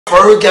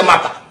for real get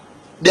matter.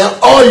 Then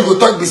all you go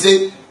talk be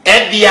say,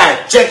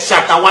 FBI, check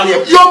Shatta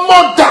Wale. Your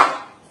mother,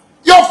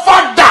 your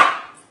father,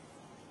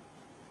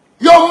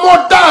 your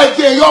mother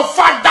again, your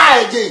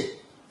father again.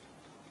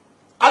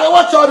 I don't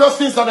watch all those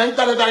things on the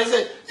internet and I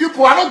say,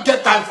 people, I don't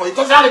get time for it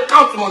because I have to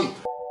count money.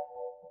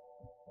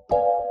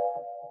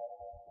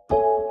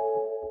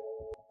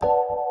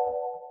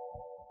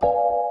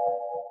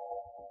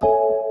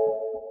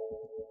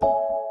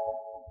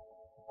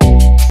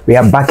 We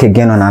are back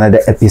again on another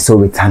episode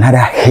with another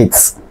hit.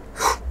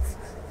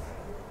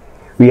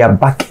 We are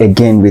back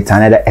again with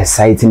another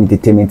exciting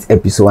entertainment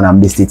episode on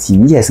AMISTY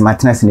TV. Yes,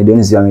 Martinez in the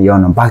Dennis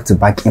on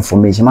back-to-back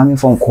information. Mommy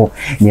phone call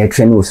near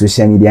trend with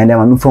social media and then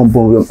mommy phone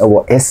boom room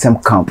our SM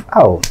camp.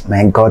 Oh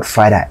my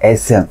godfather,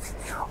 SM.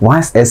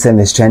 Once SM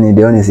is trending,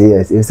 they only say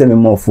yes. If say me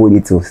more full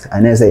details,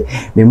 and then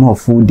say me more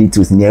full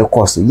details near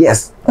course. So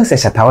yes, I say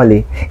Shatta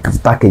Wale comes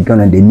back again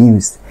on the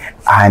news.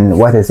 And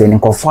what I say,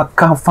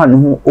 Nko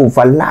fan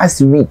over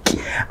last week,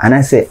 and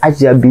I say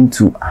Hajia been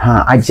to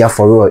Hajia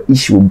 4Reall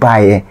issue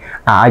buy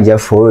Hajia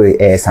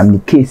 4Reall some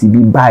case be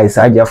buy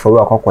Hajia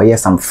 4Reall kokoye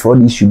some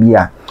fraud issue be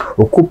a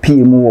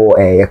okopi mu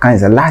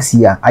kind of last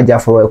year Hajia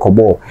 4Reall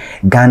kobo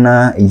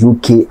Ghana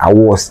UK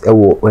awards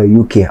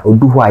UK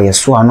oduwa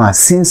yeso ano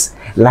since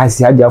last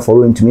year Hajia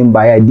 4Reall to me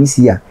buy this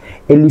year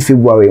early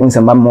February on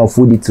some more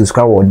food to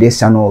subscribe on this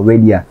channel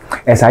already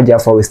as Hajia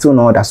 4Reall still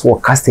know that's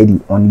what custody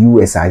on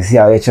US I see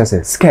how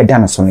scared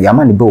dinosaur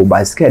yamani bill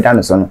by scared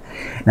dinosaur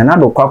na na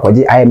do kwa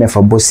kwaji IMF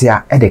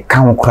abosia e de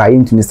kan kra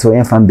into me so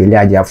enfam bele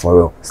Hajia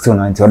 4Reall still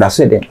no until that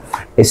so then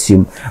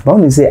assume but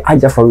when you say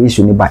Hajia 4Reall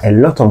issue ni ba a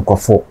lot of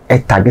kofo e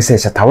tag say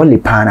Shatta Wale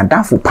pan na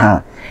dafu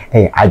pan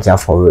Hajia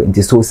 4Reall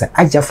into so say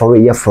Hajia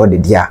 4Reall ye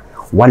fraud dia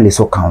Wale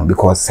so count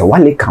because say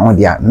Wale count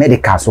dia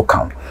medical so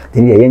count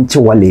then ye yenche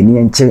Wale ni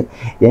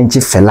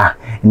yenche fela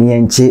ni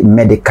yenche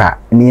medical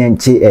ni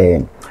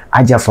yenche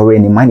Hajia 4Reall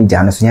ni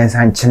manager no so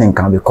yensan chilling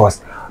count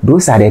because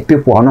those are the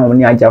people who know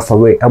Hajia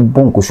 4Reall a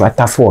bonko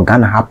shwata for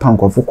Ghana hapan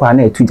kofu kwa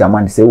na etu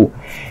jamani say o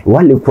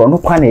Wale kro no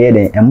kwa na ye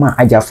den ema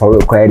Hajia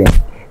 4Reall kwa den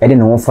e den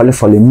no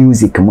follow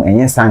music mu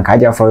enye san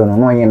Hajia 4Reall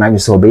no yen na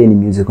so be ni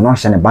music no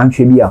hye ne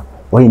bantwe bia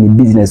o ye ni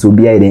business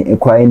obi a den e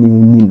kwa ni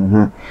ni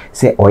no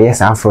say o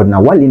yes afro na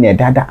Wale na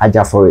dada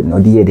Hajia 4Reall no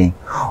de ye den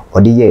o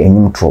de ye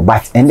enyum tro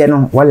but and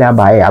then Wale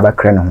abaye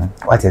abakre no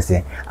what you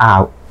say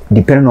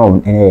depending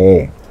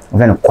on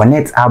when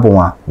connect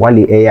album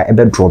Wale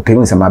ebe drop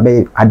in some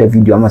other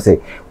video I say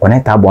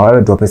connect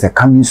album drop is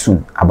coming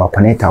soon about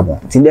connect album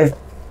till there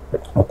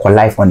or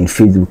live on the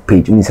Facebook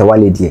page when say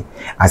Wale there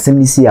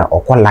assembly see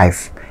or call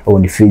live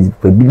on the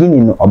Facebook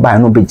beginning or buy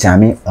no be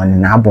jamming on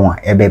an album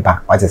ebeba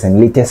what is the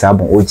latest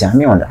album or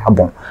jamming on the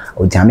album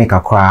or jamming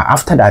kakra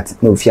after that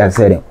no fear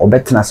said or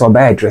better so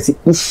by address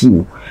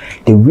issue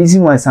the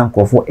reason why some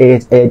call for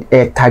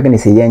tagging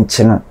is a young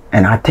channel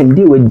and attempt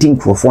they were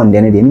dink for fun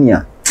then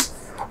the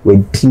we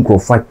think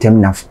of what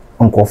them na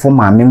uncle for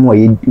my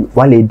memory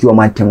Wale do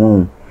my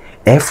tem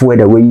F where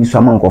the way you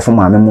some uncle for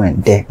my memory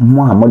there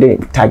more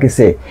tag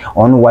say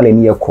on Wale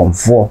near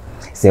comfort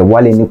say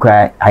Wale ni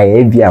cry I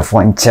have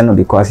for channel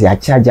because ya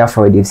charge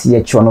for the see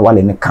a channel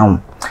Wale ni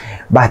count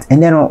but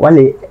and then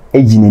Wale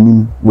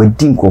aging we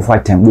think of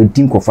what time we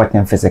think of what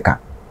time physical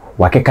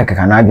wakeka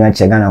kana adwan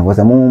chegana for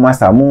some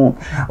master mo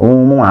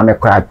ame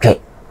cry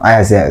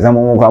I say some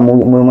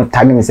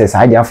tagging says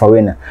Hajia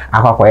 4Reall na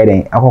akwakoye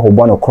den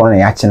akwakobo no kro na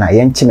ya che na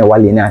ye nche me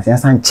Wale na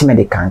san che me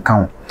de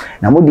kankan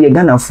na mo de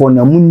Ghana fo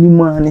na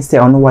munima ne say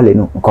ono Wale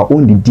no ko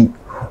on didi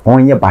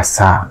onye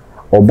basa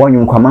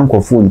obonyu kwama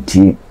nkofo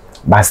ntie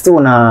but still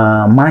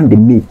na man the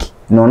make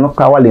no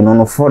kwa Wale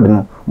no fraud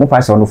no mo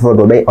pass on fraud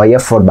obe oye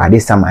fraud by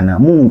this time na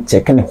mo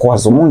check ne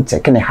horse mo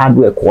check ne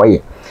hardware ko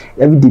ye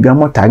every day be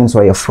mo tagging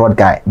so ye fraud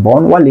guy but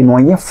on Wale no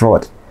ye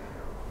fraud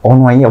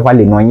on one year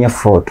Wale no ye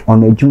fraud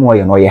on a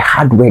jumo no ye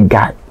hardware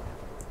guy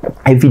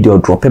a video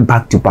drop it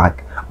back to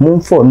back moon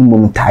for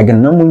no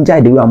tagging no moon jai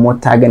the way more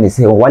tagging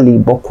say Wale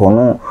boko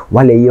no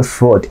Wale ye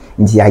fraud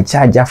into ya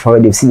Hajia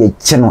 4Reall they see a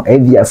channel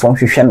every phone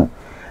channel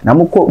na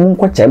mo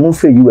check mo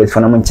for US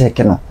for na check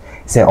no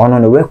say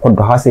on the record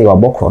the house your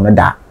boko no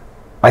da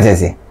what I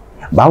say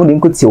but we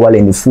didn't see Wale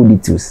in the full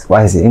details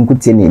what I say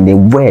didn't see the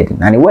word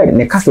na the word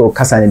ne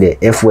kasa ne the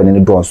F word in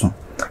the doors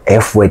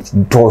F word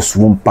doors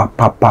room pa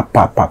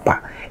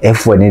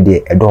F word in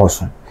the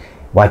doors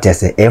what I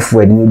say F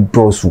word in the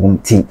doors room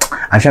thing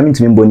I'm trying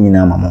to remember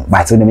na mama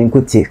but so the mean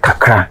could take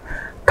kakra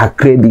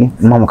bi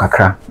mama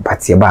kakra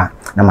but ye ba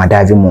na ma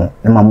dive mo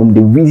na mama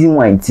the reason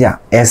why it's here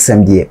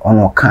SMD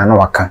on waka na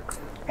waka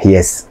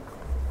yes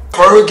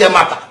for real get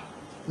matter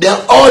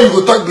then all you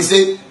go talk be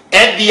say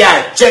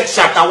FBI check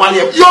Shatta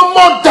Wale your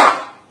mother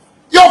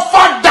your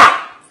father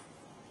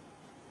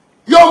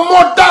your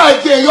mother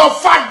again your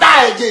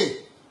father again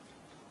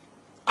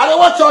I don't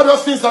watch all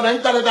those things on the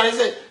internet and I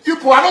say,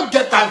 people, I don't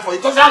get time for it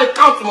because I have to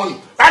count money.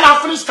 Right now,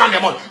 I finish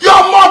counting money. Your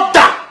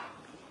mother!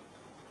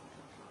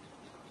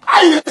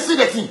 I didn't see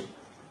the thing.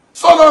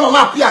 So, no,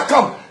 not Pierre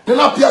come. They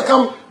not Pierre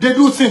come, they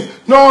do things.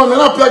 No, they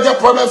not Pierre get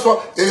problems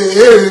for,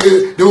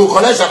 they will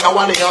collect Shatta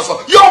Wale also.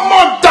 Your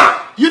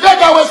mother! You don't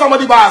get away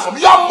somebody buy some.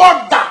 Your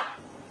mother!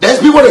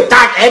 people they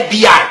tag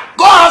FBI.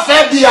 Go ask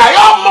FBI.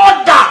 Your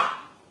mother.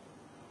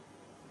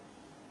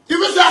 If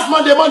you say ask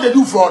man they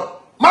do fraud.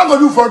 Man go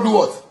do fraud, do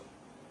what?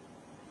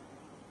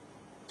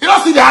 You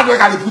don't see the hard work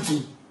they put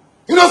in.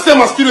 You don't say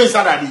mosquito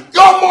inside that day.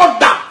 Your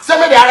mother. Say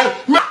me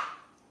they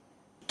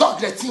talk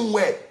the thing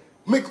where.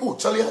 Make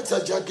Charlie, I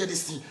tell Jack get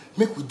this thing.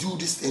 Make we do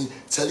this thing.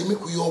 Charlie,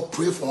 make we all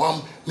pray for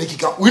him. Make it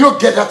come. We don't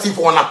get that thing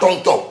for on a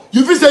tongue talk.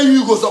 You feel say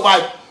you go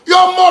survive.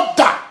 Your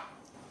mother.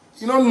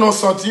 You don't know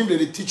something that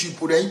they teach you.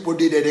 Put there.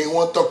 They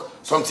want to talk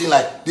something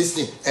like this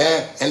thing.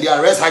 And they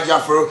arrest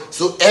Hajia 4Reall.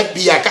 So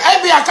FBI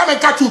come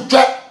and catch you.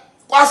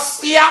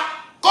 What's here?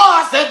 Go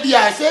ask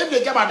FBI. Say if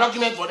they get my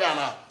document for them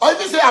now. Or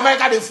if you say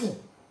America they fool.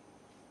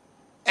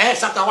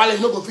 Shatta Wale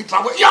no go fit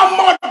travel. Your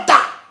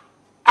mother.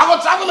 I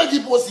go travel like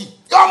you pussy.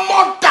 Your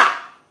mother.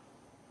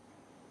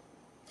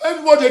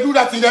 Everybody do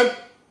that in them.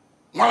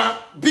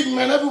 Big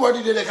man,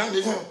 everybody they can't.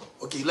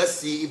 Okay, let's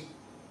see if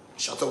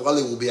Shatta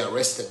Wale will be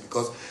arrested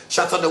because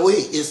Shatta Wale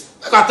is.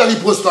 Like I tell you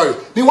post story.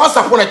 Me once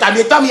upon a time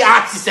they tell me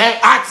artists,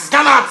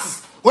 Ghana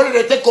artists. When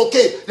they take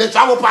cocaine, they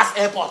travel past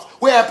airports.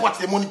 Where airports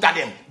they monitor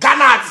them.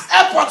 Ghana artists,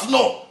 airports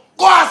no.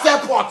 Go ask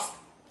airports.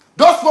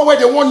 Those people where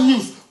they want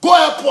news, go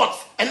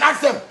airports and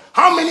ask them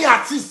how many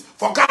artists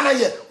for Ghana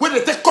here where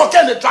they take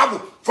cocaine they travel.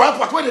 For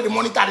airport where they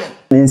monitor them.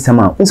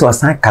 Insama, unso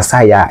wasan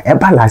kasaya,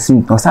 eba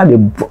lasim, wasan de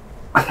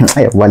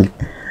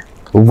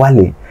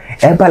wale.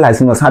 Eba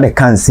lasim wasan de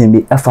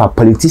kansimbi, efa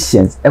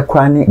politicians,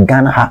 ekwani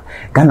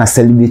Ghana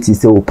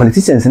celebrities, so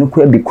politicians no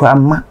kwe bi kwa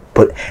ma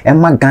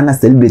Ghana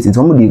celebrities,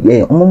 omo di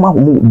omo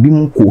bi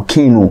mu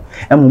cocaine no,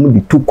 omo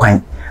bi tu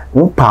kwan.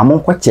 Mo pa mo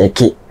kwa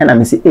cheke, na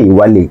me say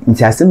wale,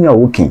 nti asem ya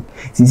working.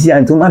 Sisi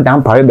anto ma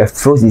dan pare be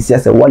fro sisi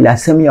say wale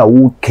asem ya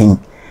working.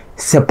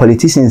 Say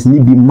politicians ni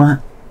bi ma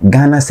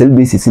Ghana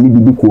celebrities ni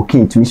bibi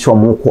cocaine to show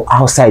mo ko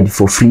outside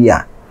for free.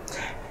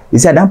 You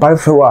say that part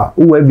for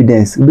who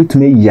evidence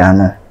betumi ya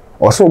no.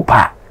 Also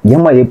pa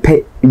yema ye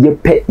pe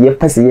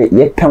say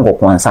ye pengo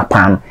kwansa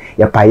pan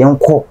ye pa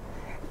yenko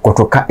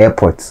kotoka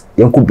airport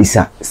yenko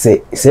bisa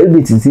say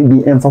celebrities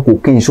bi emfa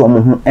cocaine show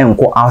mo ho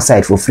enko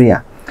outside for free.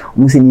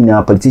 We say ni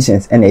na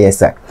politicians and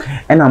yes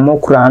and am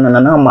kura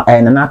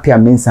na apia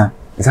mensa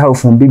how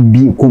from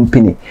big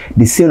company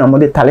the same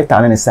amount of talent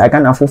and say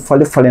Ghana for fall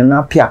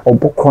na apia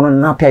obokro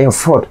na apia your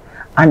fraud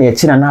and ye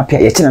china na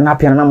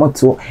apia na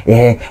moto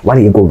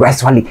wale you go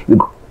rest wale you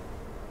go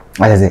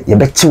what is it ye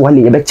bechi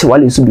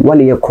wale so bi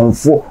wale ye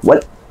konfo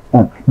wale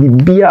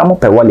bibia mo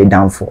pe wale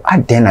down for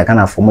aden na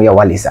Ghana for mo ya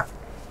wale sa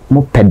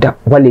mo peda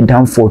wale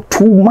down for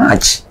too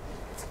much.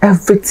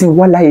 Everything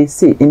wala I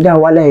say, in that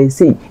wala I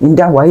say, in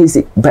that wala I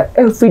say, but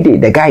every day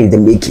the guy is the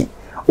making,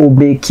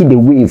 making the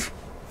wave.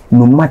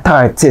 No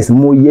matter it is,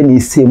 more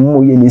yeni say.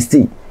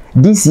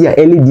 This year,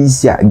 early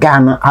this year,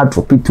 Ghana I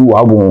drop it 2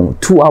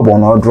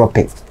 album or drop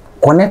it.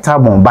 Connect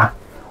album back.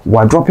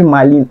 We're dropping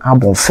Marlene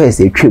album first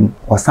a trim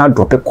or some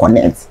drop it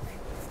connect.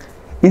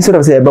 Instead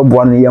of say about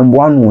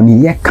one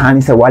ye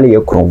can't say wale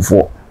ye crop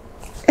for.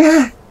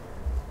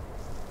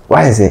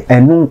 Why is it?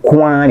 And no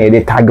kwan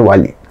e tag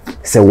wale.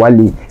 Say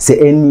wale say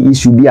any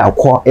issue be a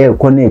call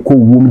na ko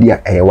wom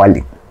dia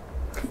wale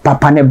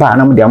papa ne ba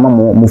na mo dia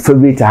mo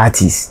favorite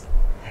artist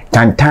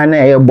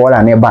tantana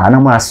baller ne ba na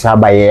mo asra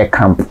ba ye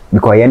camp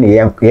because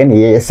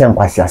ye sem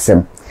kwasi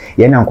asem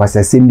ye na kwasi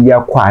asem bia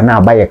kwa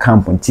na ba ye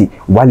camp nti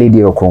wale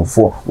de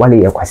okonfo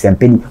wale ye kwasi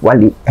ampeni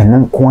wale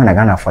eno ko na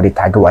Ghana for the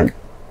tag wale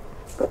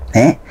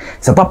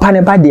so papa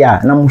ne ba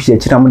dia na mo hye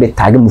kira mo de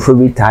tag mo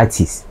favorite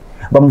artist.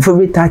 But my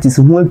favorite artist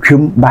who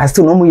came by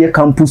still no more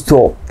campus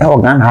store.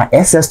 Ghana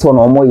SS store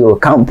no more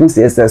campus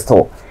SS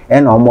store.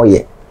 And no more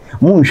ye.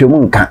 Moon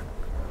can.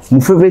 My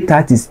favorite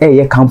artist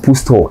campus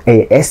store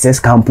SS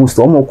campus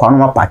store. Mo kwa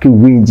no park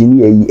range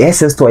ni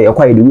SS store ye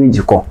kwa the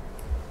range ko.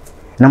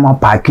 Na ma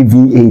park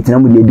V8 na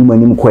mo le du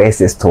mani ko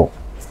SS store.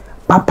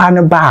 Papa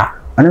ne ba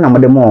ana na mo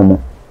de mo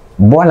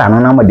baller no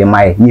na mo de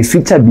mai ye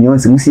feature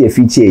Beyonce mo see ye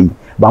feature yi.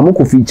 Ba mo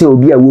ko feature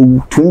obi a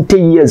wo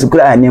 20 years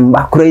kura ne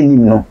mba kura ni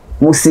no.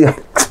 Mo see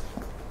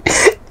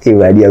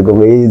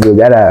go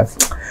Ghana.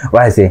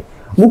 Why I say,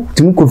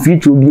 to go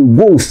feature be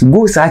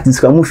ghost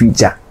artist come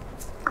feature.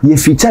 Ye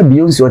feature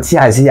Beyonce or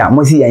Tia,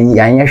 must see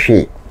and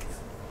she.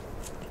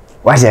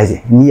 Why I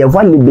say, near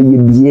one be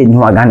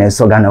no Ghana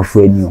so Ghana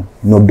for you,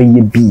 no be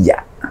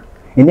ya.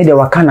 And then there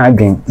were can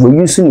again. We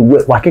used to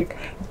work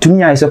to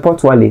me. I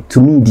support Wale to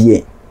me,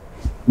 dear.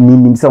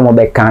 Meaning someone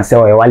that can say,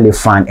 oh, Wale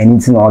fan, and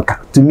it's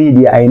not to me,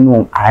 dear. I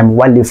know I'm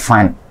Wale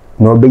fan,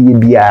 no be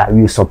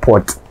we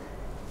support.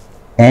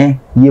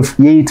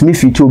 Ye to me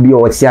feature be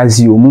or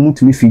tiasi o mumu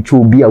to me feature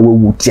be a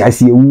wo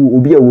tiasi ewu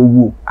obi a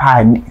wo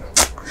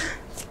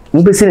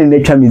mo be say na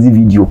twa me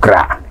video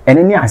kra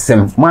ene ni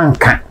asem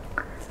manka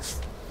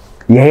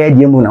ye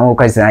de mu na wo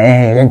ka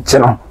say ye nche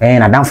no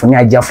na danfo ni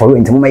Hajia 4Reall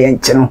enti mo ye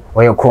nche no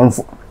o ye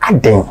kromfo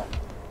aden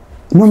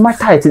no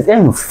matter it is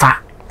emfa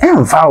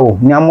o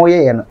nyamo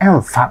ye no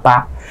emfa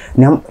ba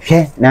na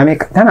hwe na me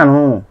kana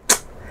no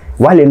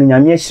wale no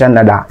nyame hira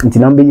ndada enti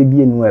na be ye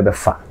bi enu e be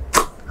fa.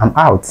 I'm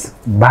out.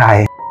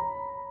 Bye.